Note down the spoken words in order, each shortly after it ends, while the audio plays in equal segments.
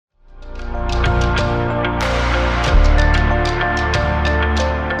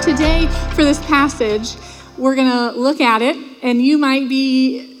today for this passage, we're going to look at it, and you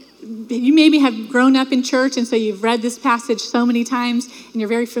maybe have grown up in church, and so you've read this passage so many times, and you're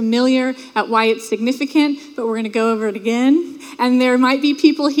very familiar at why it's significant, but we're going to go over it again. And there might be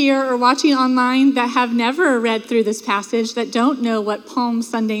people here or watching online that have never read through this passage, that don't know what Palm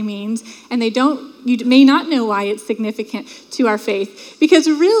Sunday means, and you may not know why it's significant to our faith. Because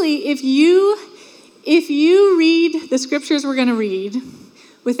really, if you read the scriptures we're going to read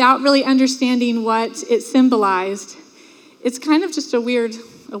without really understanding what it symbolized, it's kind of just a weird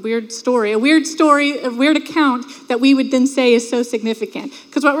story, a weird account that we would then say is so significant.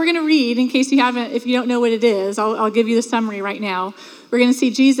 Because what we're going to read, in case if you don't know what it is, I'll give you the summary right now. We're going to see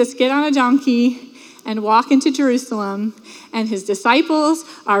Jesus get on a donkey and walk into Jerusalem, and his disciples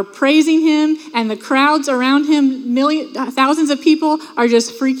are praising him, and the crowds around him, thousands of people, are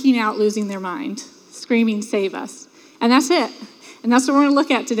just freaking out, losing their mind, screaming, "Save us." And that's it. And that's what we're going to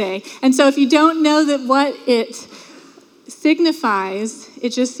look at today. And so if you don't know that what it signifies, it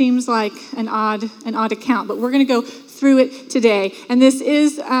just seems like an odd account. But we're going to go through it today. And this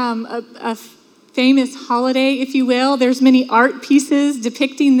is a famous holiday, if you will. There's many art pieces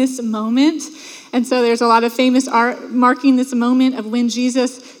depicting this moment. And so there's a lot of famous art marking this moment of when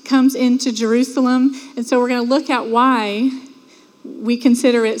Jesus comes into Jerusalem. And so we're going to look at why we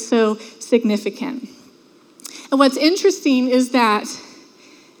consider it so significant. And what's interesting is that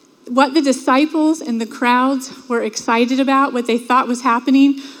what the disciples and the crowds were excited about, what they thought was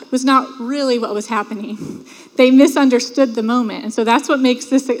happening, was not really what was happening. They misunderstood the moment. And so that's what makes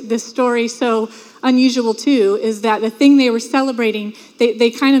this story so unusual too, is that the thing they were celebrating,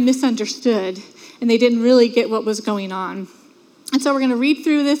 they kind of misunderstood, and they didn't really get what was going on. And so we're going to read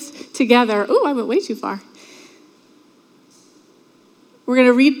through this together. Oh, I went way too far. We're going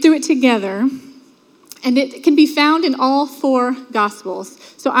to read through it together. And it can be found in all 4 Gospels.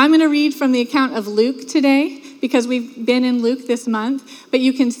 So I'm going to read from the account of Luke today, because we've been in Luke this month. But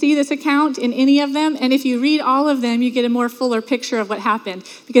you can see this account in any of them. And if you read all of them, you get a more fuller picture of what happened.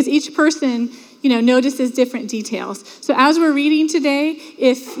 Because each person, notices different details. So as we're reading today,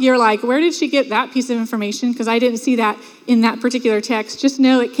 if you're like, where did she get that piece of information? Because I didn't see that in that particular text. Just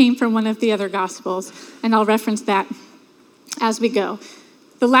know it came from one of the other Gospels. And I'll reference that as we go.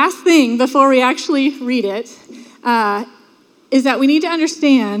 The last thing before we actually read it is that we need to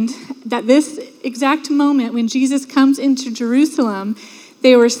understand that this exact moment when Jesus comes into Jerusalem,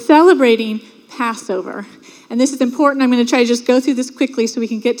 they were celebrating Passover. And this is important. I'm going to try to just go through this quickly so we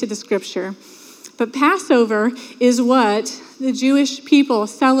can get to the scripture. But Passover is what the Jewish people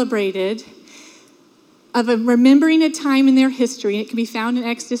celebrated of remembering a time in their history, and it can be found in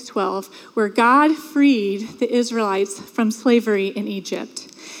Exodus 12, where God freed the Israelites from slavery in Egypt.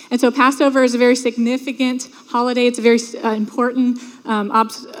 And so Passover is a very significant holiday. It's a very important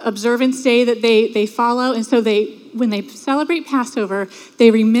observance day that they follow. And so when they celebrate Passover, they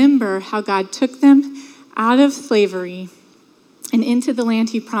remember how God took them out of slavery and into the land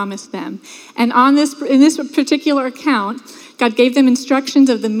he promised them. And in this particular account, God gave them instructions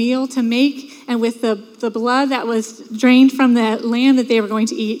of the meal to make, and with the blood that was drained from the lamb that they were going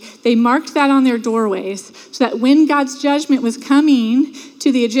to eat, they marked that on their doorways, so that when God's judgment was coming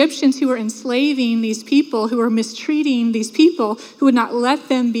to the Egyptians who were enslaving these people, who were mistreating these people, who would not let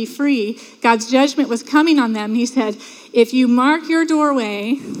them be free, God's judgment was coming on them. He said, if you mark your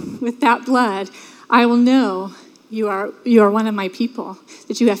doorway with that blood, I will know you are one of my people,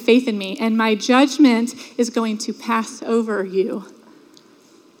 that you have faith in me, and my judgment is going to pass over you,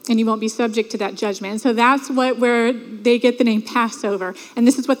 and you won't be subject to that judgment. And so that's where they get the name Passover, and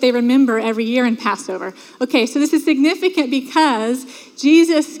this is what they remember every year in Passover. Okay, so this is significant because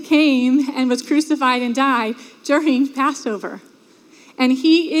Jesus came and was crucified and died during Passover, and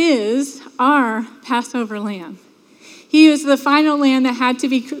he is our Passover lamb. He was the final lamb that had to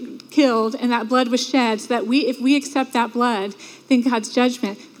be killed, and that blood was shed, so that if we accept that blood, then God's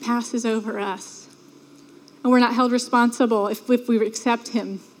judgment passes over us. And we're not held responsible if we accept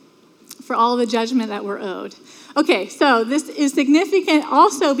him for all the judgment that we're owed. Okay, so this is significant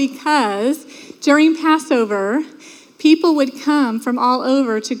also because during Passover, people would come from all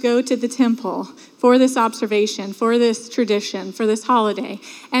over to go to the temple for this observation, for this tradition, for this holiday.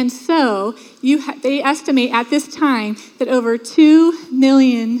 And so they estimate at this time that over 2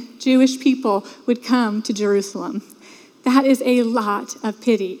 million Jewish people would come to Jerusalem. That is a lot of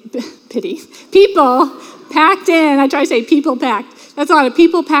pity. People packed in. I try to say people packed. That's a lot of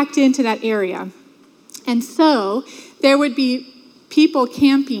people packed into that area. And so there would be people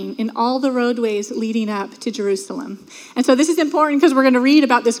camping in all the roadways leading up to Jerusalem. And so this is important because we're going to read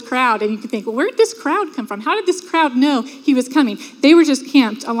about this crowd, and you can think, well, where did this crowd come from? How did this crowd know he was coming? They were just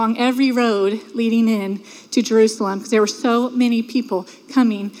camped along every road leading in to Jerusalem because there were so many people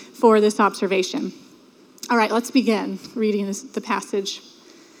coming for this observation. All right, let's begin reading the passage.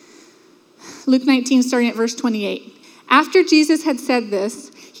 Luke 19, starting at verse 28. After Jesus had said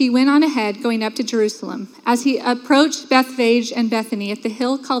this, he went on ahead, going up to Jerusalem. As he approached Bethphage and Bethany at the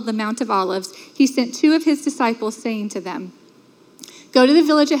hill called the Mount of Olives, he sent 2 of his disciples, saying to them, "Go to the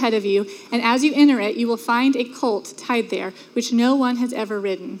village ahead of you, and as you enter it, you will find a colt tied there, which no one has ever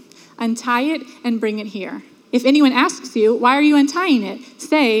ridden. Untie it and bring it here. If anyone asks you, 'Why are you untying it?'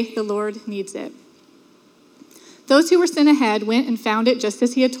 say, 'The Lord needs it.'" Those who were sent ahead went and found it just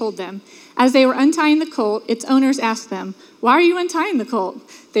as he had told them. As they were untying the colt, its owners asked them, "Why are you untying the colt?"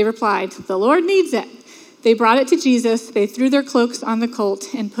 They replied, "The Lord needs it." They brought it to Jesus. They threw their cloaks on the colt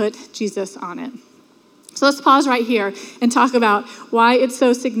and put Jesus on it. So let's pause right here and talk about why it's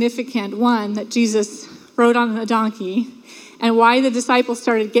so significant, one, that Jesus rode on a donkey, and why the disciples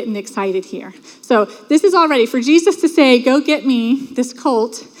started getting excited here. So this is already, for Jesus to say, "Go get me this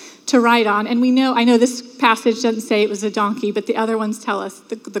colt to ride on," and I know this passage doesn't say it was a donkey, but the other ones tell us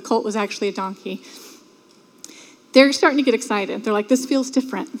the colt was actually a donkey. They're starting to get excited. They're like, this feels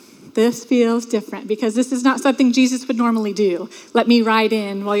different. This feels different because this is not something Jesus would normally do. Let me ride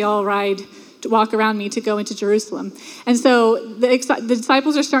in while y'all walk around me to go into Jerusalem. And so the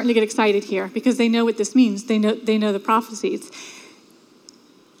disciples are starting to get excited here because they know what this means. They know the prophecies.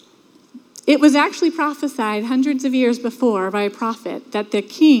 It was actually prophesied hundreds of years before by a prophet that the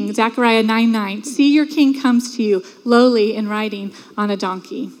king, Zechariah 9:9, "See, your king comes to you lowly and riding on a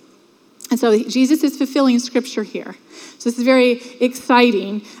donkey." And so Jesus is fulfilling scripture here. So this is very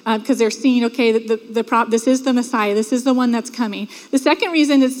exciting because they're seeing, okay, this is the Messiah. This is the one that's coming. The second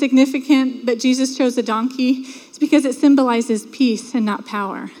reason it's significant that Jesus chose a donkey is because it symbolizes peace and not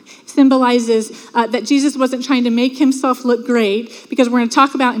power. It symbolizes that Jesus wasn't trying to make himself look great, because we're going to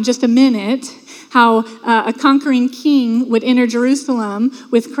talk about in just a minute how a conquering king would enter Jerusalem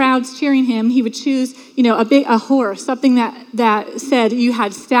with crowds cheering him. He would choose, a horse, something that said you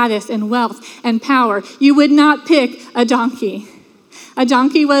had status and wealth and power. You would not pick a donkey. A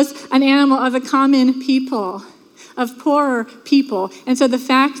donkey was an animal of the common people, of poorer people. And so the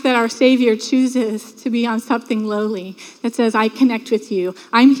fact that our Savior chooses to be on something lowly that says, "I connect with you.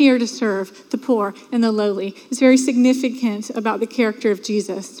 I'm here to serve the poor and the lowly," is very significant about the character of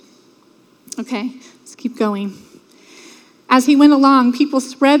Jesus. Okay, let's keep going. As he went along, people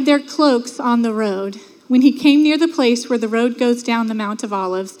spread their cloaks on the road. When he came near the place where the road goes down the Mount of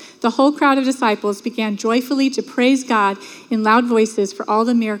Olives, the whole crowd of disciples began joyfully to praise God in loud voices for all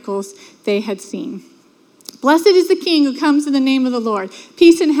the miracles they had seen. "Blessed is the King who comes in the name of the Lord.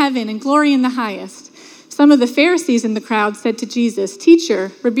 Peace in heaven and glory in the highest." Some of the Pharisees in the crowd said to Jesus,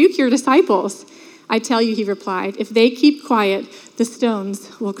 "Teacher, rebuke your disciples." "I tell you," he replied, "if they keep quiet, the stones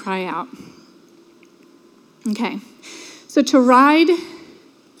will cry out." Okay, so to ride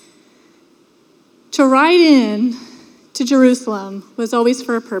in to Jerusalem was always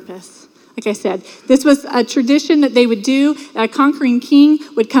for a purpose. Like I said, this was a tradition that they would do. A conquering king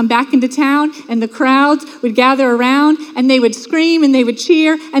would come back into town, and the crowds would gather around, and they would scream, and they would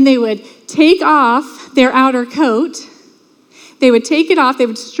cheer, and they would take off their outer coat. They would take it off, they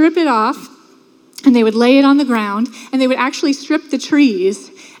would strip it off, and they would lay it on the ground, and they would actually strip the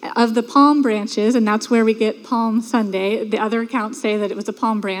trees of the palm branches, and that's where we get Palm Sunday. The other accounts say that it was a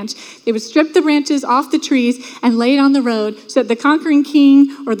palm branch. They would strip the branches off the trees and lay it on the road so that the conquering king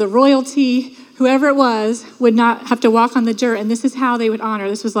or the royalty, whoever it was, would not have to walk on the dirt. And this is how they would honor.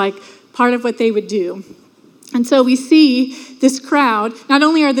 This was like part of what they would do. And so we see this crowd. Not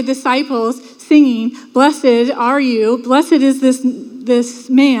only are the disciples singing, "Blessed are you, blessed is this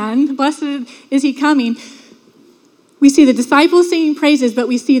man, blessed is he coming." We see the disciples singing praises, but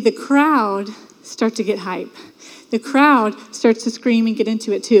we see the crowd start to get hype. The crowd starts to scream and get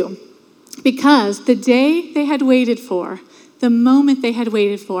into it too. Because the day they had waited for, the moment they had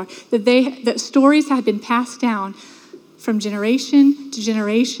waited for, that stories had been passed down from generation to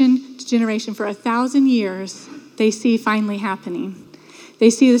generation to generation for 1,000 years, they see finally happening. They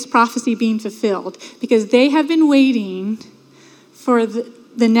see this prophecy being fulfilled because they have been waiting for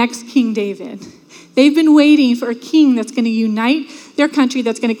the next King David. They've been waiting for a king that's going to unite their country,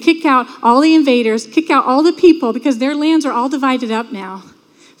 that's going to kick out all the invaders, kick out all the people, because their lands are all divided up now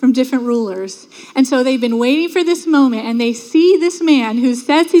from different rulers. And so they've been waiting for this moment, and they see this man who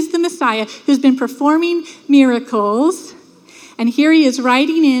says he's the Messiah, who's been performing miracles, and here he is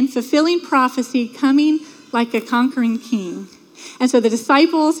riding in, fulfilling prophecy, coming like a conquering king. And so the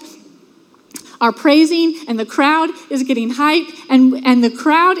disciples are praising, and the crowd is getting hyped, and the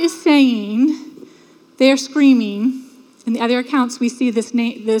crowd is saying, they're screaming. In the other accounts, we see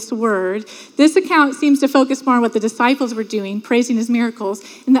this word. This account seems to focus more on what the disciples were doing, praising his miracles.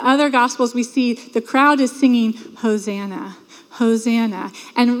 In the other gospels, we see the crowd is singing, Hosanna, Hosanna.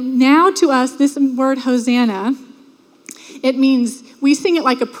 And now to us, this word Hosanna, it means we sing it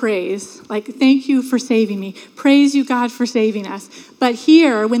like a praise, like thank you for saving me. Praise you, God, for saving us. But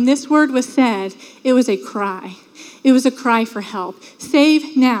here, when this word was said, it was a cry. It was a cry for help.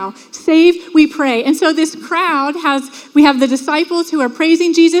 Save now. Save, we pray. And so this crowd we have the disciples who are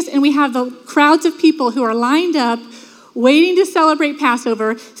praising Jesus, and we have the crowds of people who are lined up, waiting to celebrate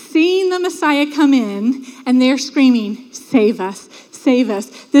Passover, seeing the Messiah come in, and they're screaming, save us. Save us.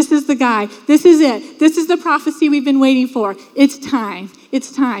 This is the guy. This is it. This is the prophecy we've been waiting for. It's time.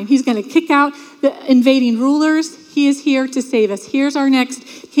 It's time. He's going to kick out the invading rulers. He is here to save us. Here's our next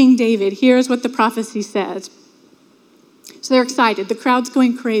King David. Here's what the prophecy says. So they're excited. The crowd's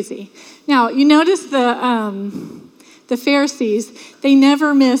going crazy. Now, you notice the Pharisees, they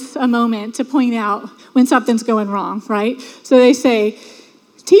never miss a moment to point out when something's going wrong, right? So they say,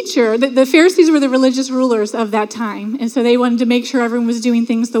 Teacher, the Pharisees were the religious rulers of that time, and so they wanted to make sure everyone was doing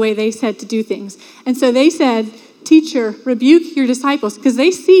things the way they said to do things. And so they said, Teacher, rebuke your disciples, because they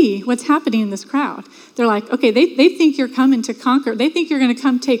see what's happening in this crowd. They're like, okay, they think you're coming to conquer. They think you're going to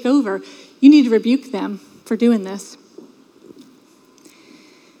come take over. You need to rebuke them for doing this.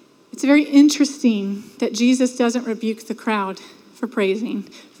 It's very interesting that Jesus doesn't rebuke the crowd for praising,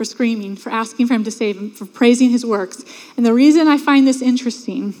 for screaming, for asking for him to save him, for praising his works. And the reason I find this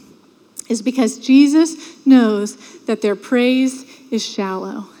interesting is because Jesus knows that their praise is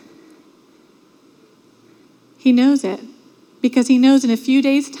shallow. He knows it because he knows in a few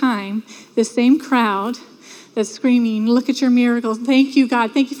days' time, the same crowd that's screaming, look at your miracles. Thank you,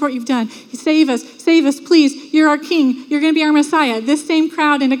 God. Thank you for what you've done. Save us, please. You're our king. You're going to be our Messiah. This same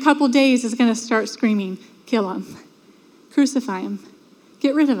crowd in a couple days is going to start screaming, kill him. Crucify him.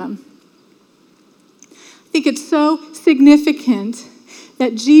 Get rid of him. I think it's so significant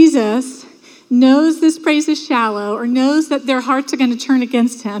that Jesus knows this praise is shallow, or knows that their hearts are going to turn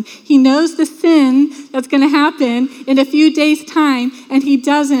against him. He knows the sin that's going to happen in a few days' time, and he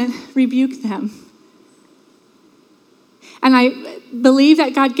doesn't rebuke them. And I believe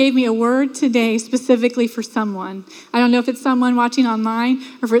that God gave me a word today specifically for someone. I don't know if it's someone watching online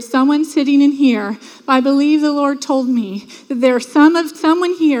or if it's someone sitting in here, but I believe the Lord told me that there are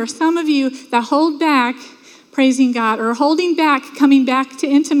someone here, some of you that hold back praising God, or holding back coming back to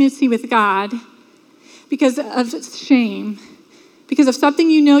intimacy with God because of shame, because of something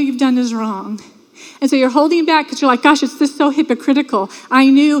you know you've done is wrong. And so you're holding back because you're like, gosh, it's just so hypocritical. I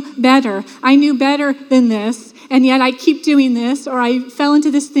knew better than this. And yet I keep doing this, or I fell into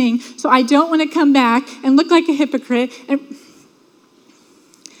this thing, so I don't want to come back and look like a hypocrite. And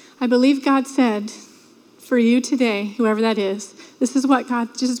I believe God said for you today, whoever that is, this is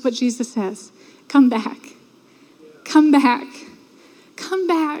what Jesus says. Come back. Come back. Come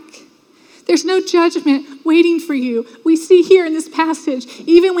back. There's no judgment waiting for you. We see here in this passage,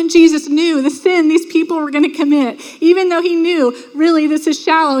 even when Jesus knew the sin these people were going to commit, even though he knew, really, this is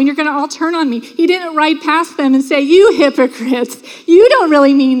shallow and you're going to all turn on me, he didn't ride past them and say, you hypocrites, you don't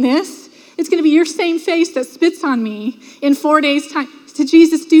really mean this. It's going to be your same face that spits on me in 4 days' time. Did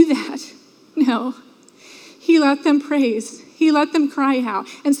Jesus do that? No. He let them praise. He let them cry out.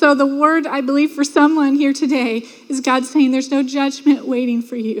 And so the word, I believe, for someone here today is God saying there's no judgment waiting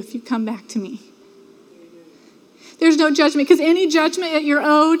for you if you come back to me. There's no judgment, because any judgment that you're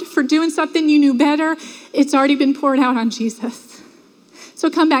owed for doing something you knew better, it's already been poured out on Jesus. So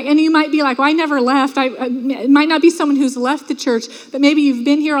come back. And you might be like, well, I never left. It might not be someone who's left the church, but maybe you've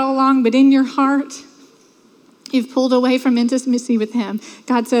been here all along, but in your heart, you've pulled away from intimacy with him.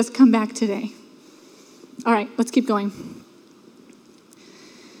 God says, come back today. All right, let's keep going.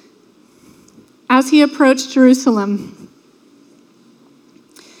 As he approached Jerusalem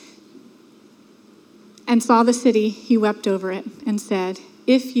and saw the city, he wept over it and said,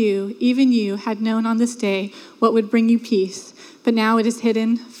 if you, even you, had known on this day what would bring you peace, but now it is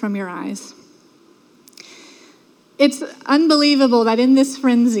hidden from your eyes. It's unbelievable that in this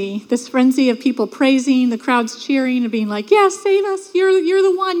frenzy of people praising, the crowds cheering and being like, yes, save us, you're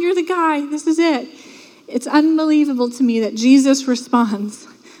the one, you're the guy, this is it. It's unbelievable to me that Jesus responds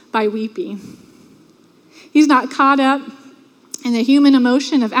by weeping. He's not caught up in the human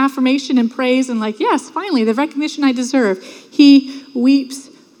emotion of affirmation and praise and like, yes, finally, the recognition I deserve. He weeps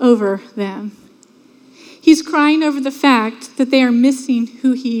over them. He's crying over the fact that they are missing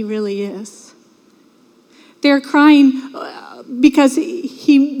who he really is. They're crying because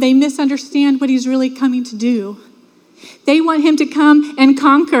they misunderstand what he's really coming to do. They want him to come and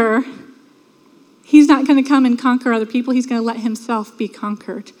conquer. He's not going to come and conquer other people. He's going to let himself be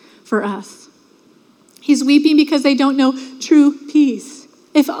conquered for us. He's weeping because they don't know true peace.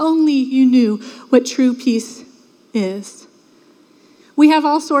 If only you knew what true peace is. We have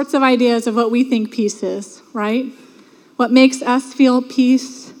all sorts of ideas of what we think peace is, right? What makes us feel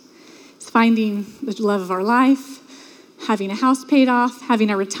peace is finding the love of our life, having a house paid off,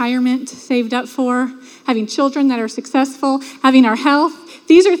 having a retirement saved up for, having children that are successful, having our health.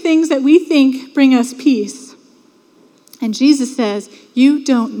 These are things that we think bring us peace. And Jesus says, you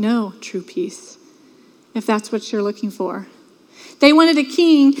don't know true peace if that's what you're looking for. They wanted a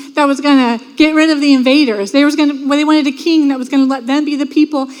king that was going to get rid of the invaders. They wanted a king that was going to let them be the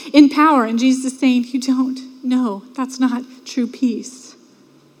people in power. And Jesus is saying, you don't know. That's not true peace.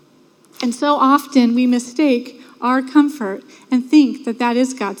 And so often we mistake our comfort and think that that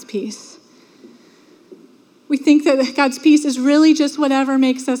is God's peace. We think that God's peace is really just whatever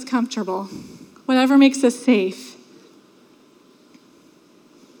makes us comfortable, whatever makes us safe.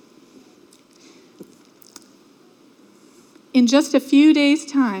 In just a few days'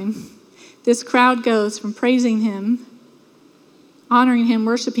 time, this crowd goes from praising him, honoring him,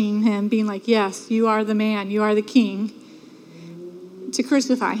 worshiping him, being like, yes, you are the man, you are the king, to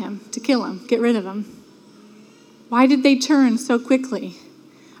crucify him, to kill him, get rid of him. Why did they turn so quickly?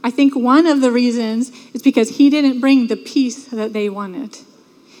 I think one of the reasons is because he didn't bring the peace that they wanted.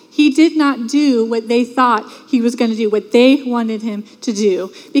 He did not do what they thought he was going to do, what they wanted him to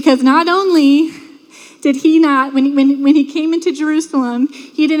do. Because not only did he not, when he came into Jerusalem,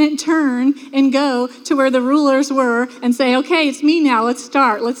 he didn't turn and go to where the rulers were and say, okay, it's me now, let's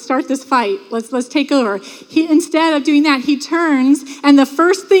start this fight, let's take over. Instead of doing that, he turns, and the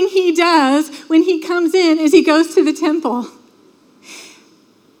first thing he does when he comes in is he goes to the temple.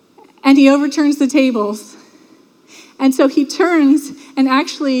 And he overturns the tables. And so he turns and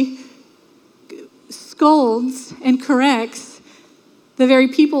actually scolds and corrects the very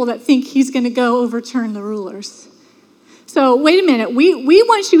people that think he's going to go overturn the rulers. So wait a minute, we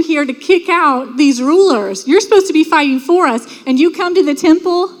want you here to kick out these rulers. You're supposed to be fighting for us, and you come to the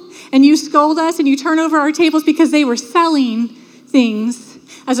temple and you scold us and you turn over our tables because they were selling things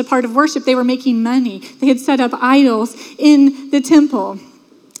as a part of worship. They were making money. They had set up idols in the temple.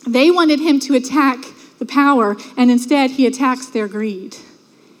 They wanted him to attack the power, and instead he attacks their greed.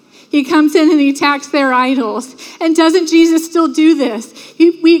 He comes in and he attacks their idols. And doesn't Jesus still do this?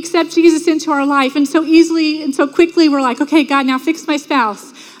 We accept Jesus into our life, and so easily and so quickly we're like, okay, God, now fix my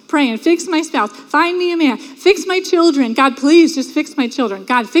spouse. Praying, fix my spouse. Find me a man. Fix my children. God, please just fix my children.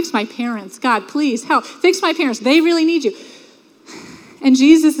 God, fix my parents. God, please help. Fix my parents. They really need you. And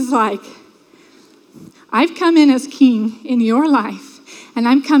Jesus is like, I've come in as king in your life, and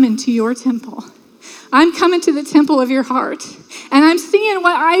I'm coming to your temple. I'm coming to the temple of your heart, and I'm seeing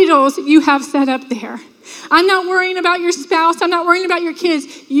what idols you have set up there. I'm not worrying about your spouse. I'm not worrying about your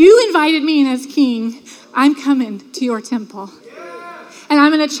kids. You invited me in as king. I'm coming to your temple, and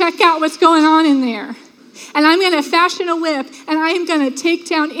I'm going to check out what's going on in there, and I'm going to fashion a whip, and I am going to take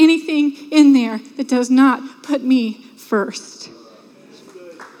down anything in there that does not put me first.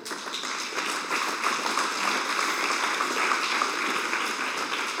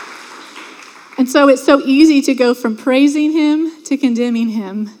 And so it's so easy to go from praising him to condemning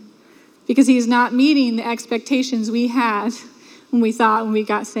him because he's not meeting the expectations we had when we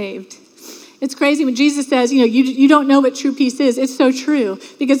got saved. It's crazy when Jesus says, you don't know what true peace is. It's so true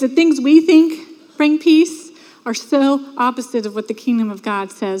because the things we think bring peace are so opposite of what the kingdom of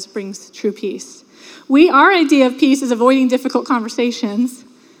God says brings true peace. Our idea of peace is avoiding difficult conversations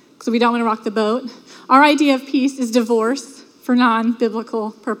because we don't want to rock the boat. Our idea of peace is divorce for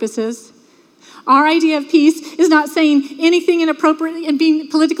non-biblical purposes. Our idea of peace is not saying anything inappropriate and being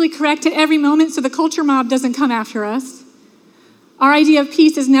politically correct at every moment so the culture mob doesn't come after us. Our idea of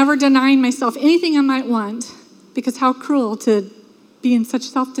peace is never denying myself anything I might want, because how cruel to be in such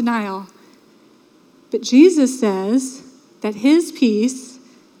self-denial. But Jesus says that his peace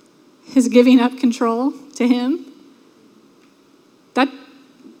is giving up control to him. That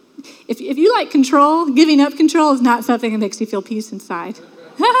if you like control, giving up control is not something that makes you feel peace inside.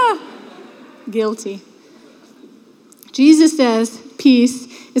 Guilty. Jesus says peace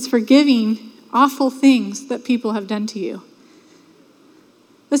is forgiving awful things that people have done to you.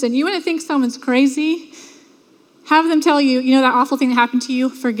 Listen, you want to think someone's crazy? Have them tell you, that awful thing that happened to you,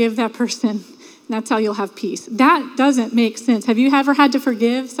 forgive that person. And that's how you'll have peace. That doesn't make sense. Have you ever had to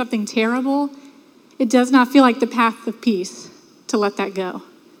forgive something terrible? It does not feel like the path of peace to let that go.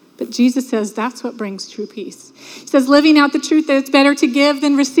 But Jesus says that's what brings true peace. He says, living out the truth that it's better to give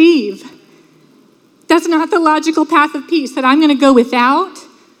than receive. That's not the logical path of peace, that I'm going to go without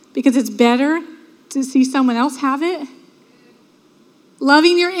because it's better to see someone else have it.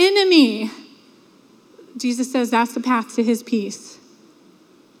 Loving your enemy. Jesus says that's the path to his peace.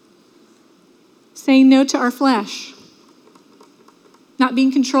 Saying no to our flesh. Not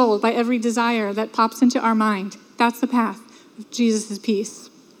being controlled by every desire that pops into our mind. That's the path of Jesus' peace.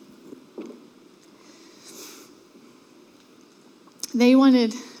 They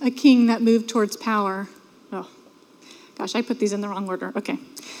wanted a king that moved towards power. Oh, gosh, I put these in the wrong order. Okay.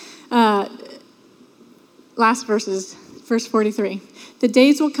 Last verses, verse 43. The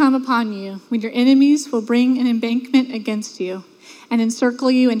days will come upon you when your enemies will bring an embankment against you and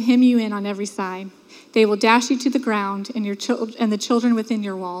encircle you and hem you in on every side. They will dash you to the ground and the children within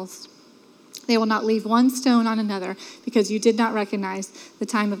your walls. They will not leave one stone on another because you did not recognize the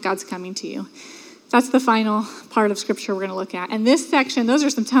time of God's coming to you. That's the final part of scripture we're going to look at. And this section, those are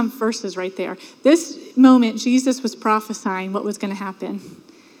some tough verses right there. This moment, Jesus was prophesying what was going to happen.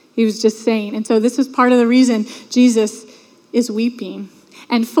 He was just saying. And so this is part of the reason Jesus is weeping.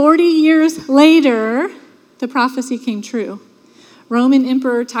 And 40 years later, the prophecy came true. Roman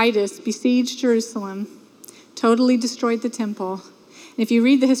Emperor Titus besieged Jerusalem, totally destroyed the temple. And if you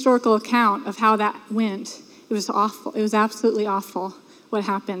read the historical account of how that went, it was awful. It was absolutely awful what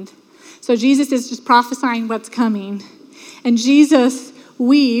happened. So Jesus is just prophesying what's coming. And Jesus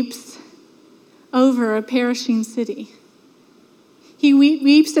weeps over a perishing city. He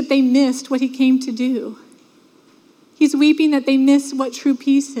weeps that they missed what he came to do. He's weeping that they missed what true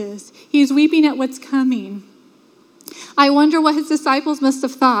peace is. He's weeping at what's coming. I wonder what his disciples must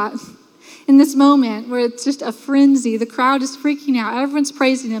have thought in this moment where it's just a frenzy. The crowd is freaking out. Everyone's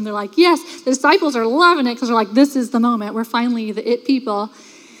praising him. They're like, yes. The disciples are loving it because they're like, this is the moment. We're finally the it people.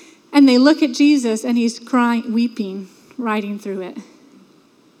 And they look at Jesus and he's crying, weeping, riding through it.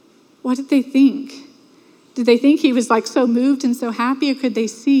 What did they think? Did they think he was like so moved and so happy, or could they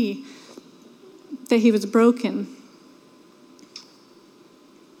see that he was broken?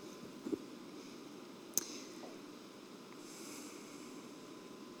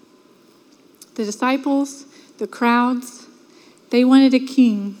 The disciples, the crowds, they wanted a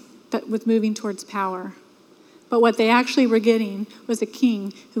king that was moving towards power. But what they actually were getting was a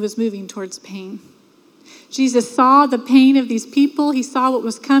king who was moving towards pain. Jesus saw the pain of these people. He saw what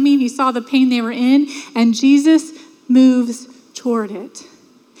was coming. He saw the pain they were in. And Jesus moves toward it.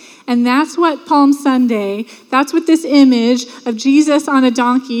 And that's what Palm Sunday, that's what this image of Jesus on a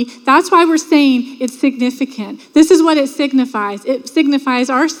donkey, that's why we're saying it's significant. This is what it signifies. It signifies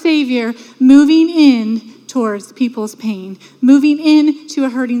our Savior moving in towards people's pain, moving into a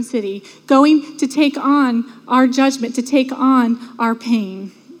hurting city, going to take on our judgment, to take on our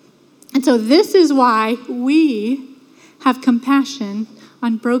pain. And so this is why we have compassion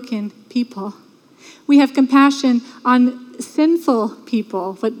on broken people. We have compassion on sinful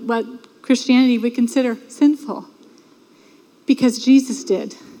people, what Christianity would consider sinful, because Jesus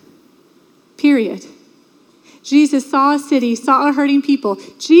did, period. Jesus saw a city, saw a hurting people.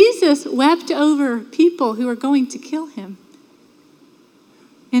 Jesus wept over people who were going to kill him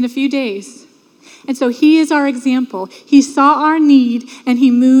in a few days. And so he is our example. He saw our need and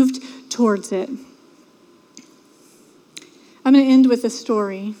he moved towards it. I'm going to end with a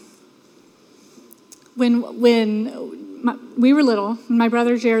story. When we were little, when my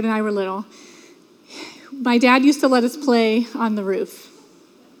brother Jared and I were little, my dad used to let us play on the roof.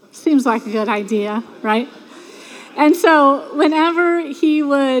 Seems like a good idea, right? And so whenever he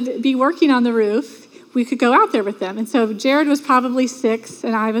would be working on the roof, we could go out there with them. And so Jared was probably 6,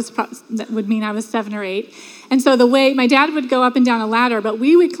 and that would mean I was 7 or 8. And so my dad would go up and down a ladder, but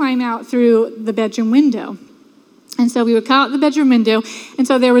we would climb out through the bedroom window. And so we would come out the bedroom window, and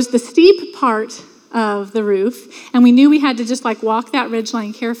so there was the steep part of the roof, and we knew we had to just like walk that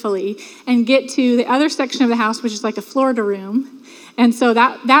ridgeline carefully and get to the other section of the house, which is like a Florida room. And so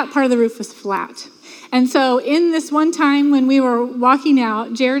that part of the roof was flat. And so in this one time when we were walking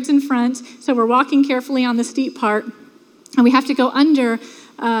out, Jared's in front, so we're walking carefully on the steep part, and we have to go under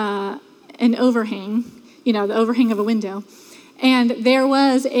an overhang, the overhang of a window. And there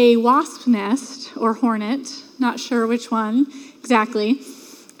was a wasp nest or hornet, not sure which one exactly.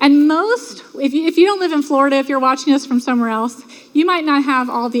 And if you don't live in Florida, if you're watching us from somewhere else, you might not have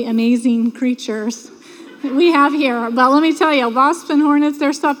all the amazing creatures we have here. But let me tell you, wasps and hornets,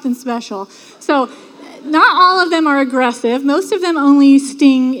 they're something special. So not all of them are aggressive. Most of them only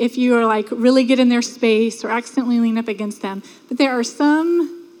sting if you are like really get in their space or accidentally lean up against them. But there are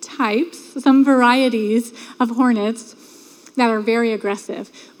some types, some varieties of hornets that are very aggressive,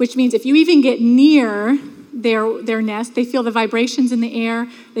 which means if you even get near their nest, they feel the vibrations in the air,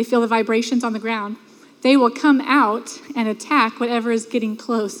 they feel the vibrations on the ground. They will come out and attack whatever is getting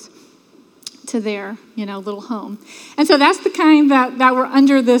close to their, little home. And so that's the kind that we're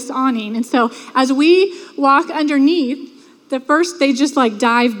under this awning. And so as we walk underneath, the first, they just like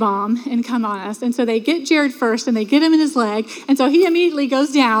dive bomb and come on us. And so they get Jared first and they get him in his leg. And so he immediately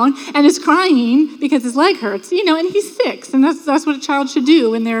goes down and is crying because his leg hurts, and he's 6. And that's what a child should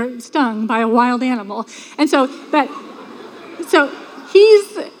do when they're stung by a wild animal. And so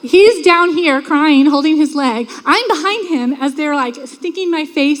he's down here crying, holding his leg. I'm behind him as they're like sticking my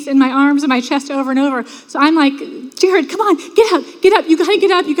face and my arms and my chest over and over. So I'm like, Jared, come on, get up. You gotta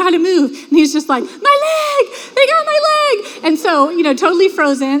get up, you gotta move. And he's just like, my leg, they got my leg. And so, totally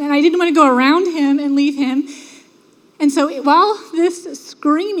frozen. And I didn't want to go around him and leave him. And so while this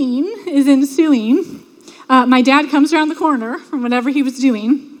screaming is ensuing, my dad comes around the corner from whatever he was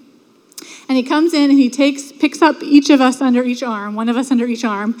doing. And he comes in and he picks up each of us under each arm, one of us under each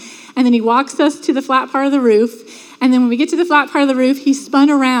arm, and then he walks us to the flat part of the roof. And then when we get to the flat part of the roof, he spun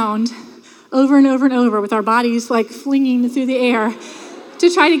around over and over and over with our bodies like flinging through the air to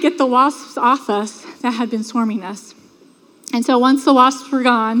try to get the wasps off us that had been swarming us. And so once the wasps were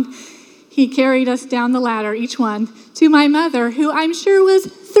gone, he carried us down the ladder, each one, to my mother, who I'm sure was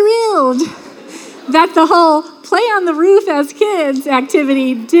thrilled that the whole play on the roof as kids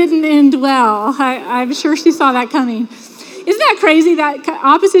activity didn't end well. I'm sure she saw that coming. Isn't that crazy that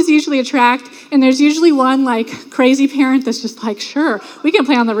opposites usually attract, and there's usually one like crazy parent that's just like, sure, we can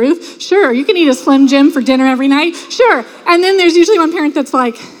play on the roof. Sure, you can eat a Slim Jim for dinner every night. Sure. And then there's usually one parent that's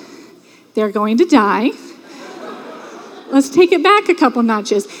like, they're going to die. Let's take it back a couple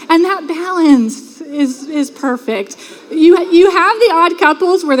notches. And that balance is perfect. You have the odd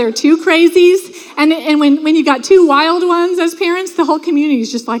couples where they're two crazies, and when you got two wild ones as parents, the whole community is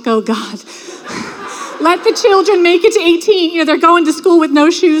just like, oh God, let the children make it to 18. They're going to school with no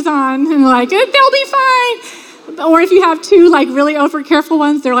shoes on, and like, they'll be fine. Or if you have two like really over careful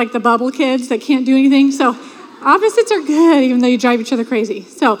ones, they're like the bubble kids that can't do anything. So opposites are good, even though you drive each other crazy.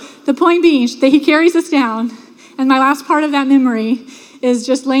 So the point being that he carries us down. And my last part of that memory is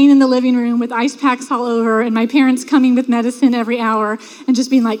just laying in the living room with ice packs all over and my parents coming with medicine every hour and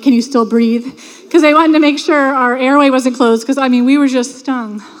just being like, can you still breathe? Because they wanted to make sure our airway wasn't closed because, we were just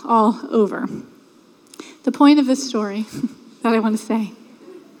stung all over. The point of this story that I want to say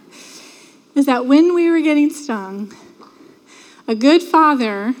is that when we were getting stung, a good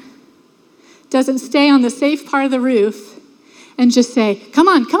father doesn't stay on the safe part of the roof and just say, come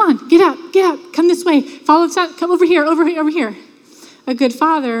on, get up, come this way, follow the sun, come over here. A good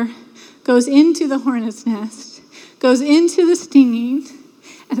father goes into the hornet's nest, goes into the stinging,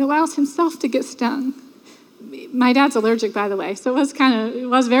 and allows himself to get stung. My dad's allergic, by the way, so it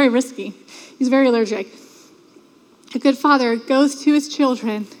was very risky. He's very allergic. A good father goes to his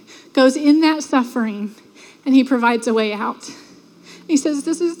children, goes in that suffering, and he provides a way out. He says,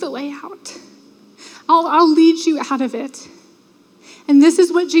 this is the way out. I'll lead you out of it. And this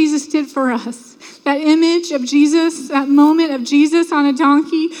is what Jesus did for us. That image of Jesus, that moment of Jesus on a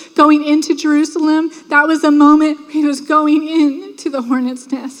donkey going into Jerusalem, that was a moment he was going into the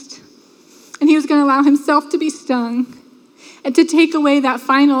hornet's nest. And he was going to allow himself to be stung and to take away that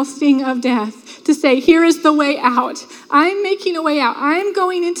final sting of death, to say, here is the way out. I'm making a way out. I'm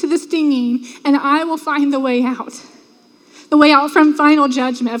going into the stinging, and I will find the way out. The way out from final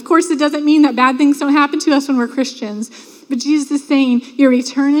judgment. Of course, it doesn't mean that bad things don't happen to us when we're Christians. But Jesus is saying, your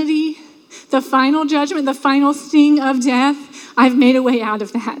eternity, the final judgment, the final sting of death, I've made a way out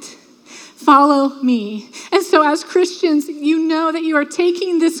of that. Follow me. And so as Christians, you know that you are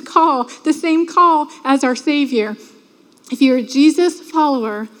taking this call, the same call as our Savior. If you're a Jesus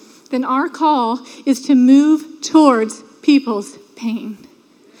follower, then our call is to move towards people's pain.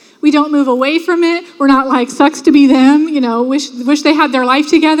 We don't move away from it. We're not like, sucks to be them, wish they had their life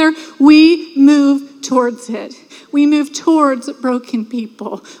together. We move towards it. We move towards broken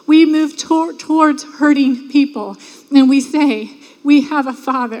people. We move towards hurting people. And we say, we have a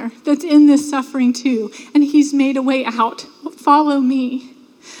Father that's in this suffering too, and he's made a way out. Follow me.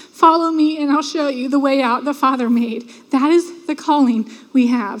 Follow me, and I'll show you the way out the Father made. That is the calling we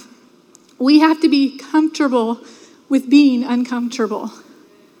have. We have to be comfortable with being uncomfortable,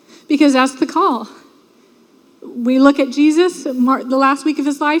 because that's the call. We look at Jesus, the last week of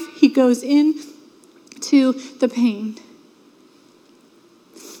his life, he goes in to the pain.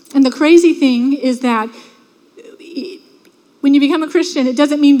 And the crazy thing is that when you become a Christian, it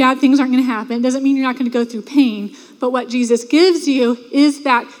doesn't mean bad things aren't going to happen. It doesn't mean you're not going to go through pain. But what Jesus gives you is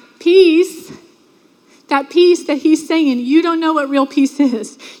that peace That peace that he's saying, you don't know what real peace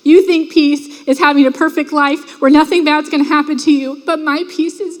is. You think peace is having a perfect life where nothing bad's going to happen to you, but my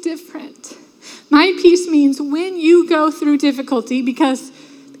peace is different. My peace means when you go through difficulty, because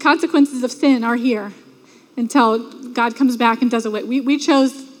the consequences of sin are here until God comes back and does away. We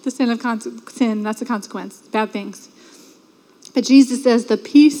chose the sin of sin. That's the consequence, bad things. But Jesus says, the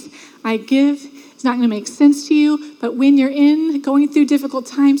peace I give is not going to make sense to you, but when you're going through difficult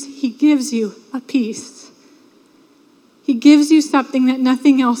times, he gives you a peace. He gives you something that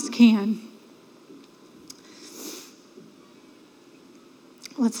nothing else can.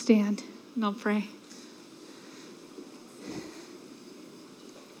 Let's stand and I'll pray.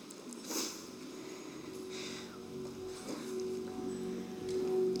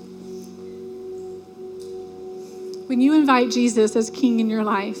 When you invite Jesus as king in your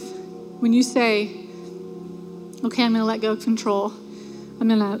life, when you say, okay, I'm going to let go of control. I'm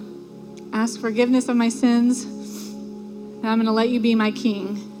going to ask forgiveness of my sins, and I'm going to let you be my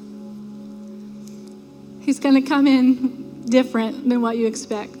king. He's going to come in different than what you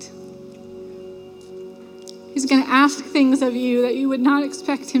expect. He's going to ask things of you that you would not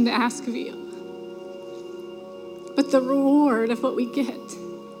expect him to ask of you. But the reward of what we get,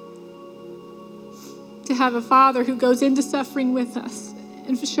 to have a Father who goes into suffering with us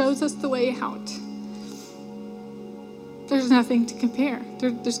and shows us the way out, there's nothing to compare.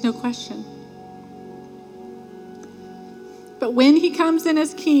 There's no question. But when he comes in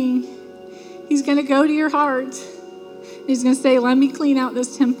as king, he's going to go to your heart. He's going to say, let me clean out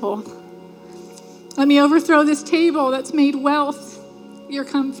this temple. Let me overthrow this table that's made wealth your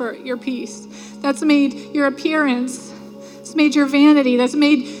comfort, your peace. That's made your appearance. It's made your vanity. That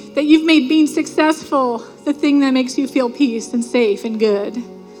you've made being successful the thing that makes you feel peace and safe and good.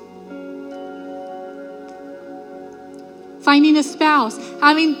 Finding a spouse,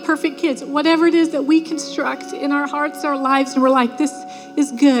 having perfect kids, whatever it is that we construct in our hearts, our lives, and we're like, this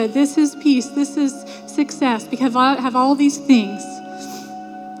is good, this is peace, this is success, because I have all these things.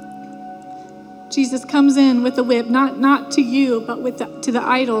 Jesus comes in with a whip, not to you, but to the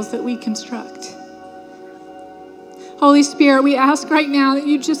idols that we construct. Holy Spirit, we ask right now that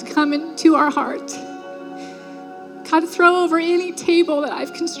you just come into our heart. God, throw over any table that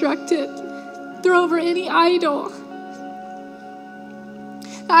I've constructed. Throw over any idol.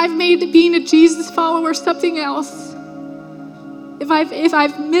 I've made being a Jesus follower something else. If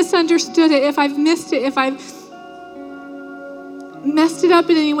I've misunderstood it, if I've missed it, if I've messed it up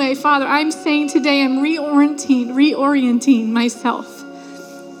in any way, Father, I'm saying today I'm reorienting myself.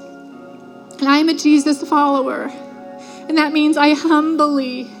 And I'm a Jesus follower. And that means I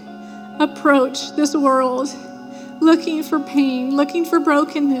humbly approach this world looking for pain, looking for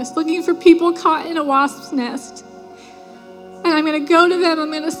brokenness, looking for people caught in a wasp's nest. And I'm going to go to them,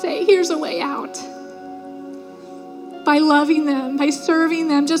 I'm going to say, here's a way out. By loving them, by serving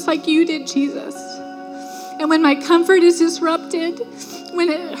them, just like you did, Jesus. And when my comfort is disrupted, when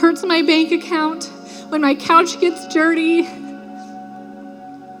it hurts my bank account, when my couch gets dirty,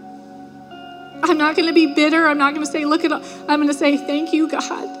 I'm not going to be bitter. I'm not going to say, look at all. I'm going to say, thank you,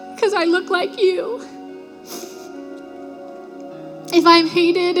 God, because I look like you. If I'm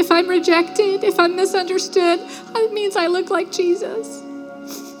hated, if I'm rejected, if I'm misunderstood, it means I look like Jesus.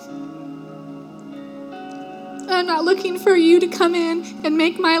 I'm not looking for you to come in and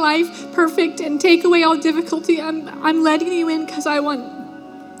make my life perfect and take away all difficulty. I'm letting you in because I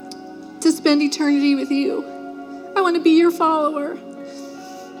want to spend eternity with you. I want to be your follower.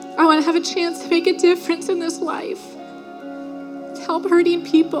 I want to have a chance to make a difference in this life. To help hurting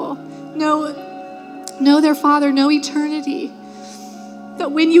people know their Father, know eternity.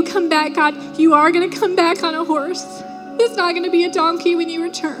 That when you come back, God, you are going to come back on a horse. It's not going to be a donkey when you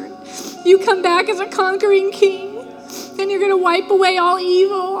return. You come back as a conquering king, and you're going to wipe away all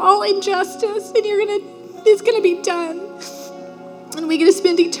evil, all injustice, and it's going to be done. And we're going to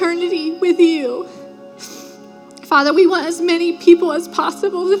spend eternity with you. Father, we want as many people as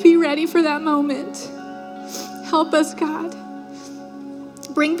possible to be ready for that moment. Help us, God.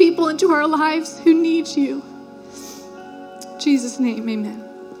 Bring people into our lives who need you. In Jesus' name, amen.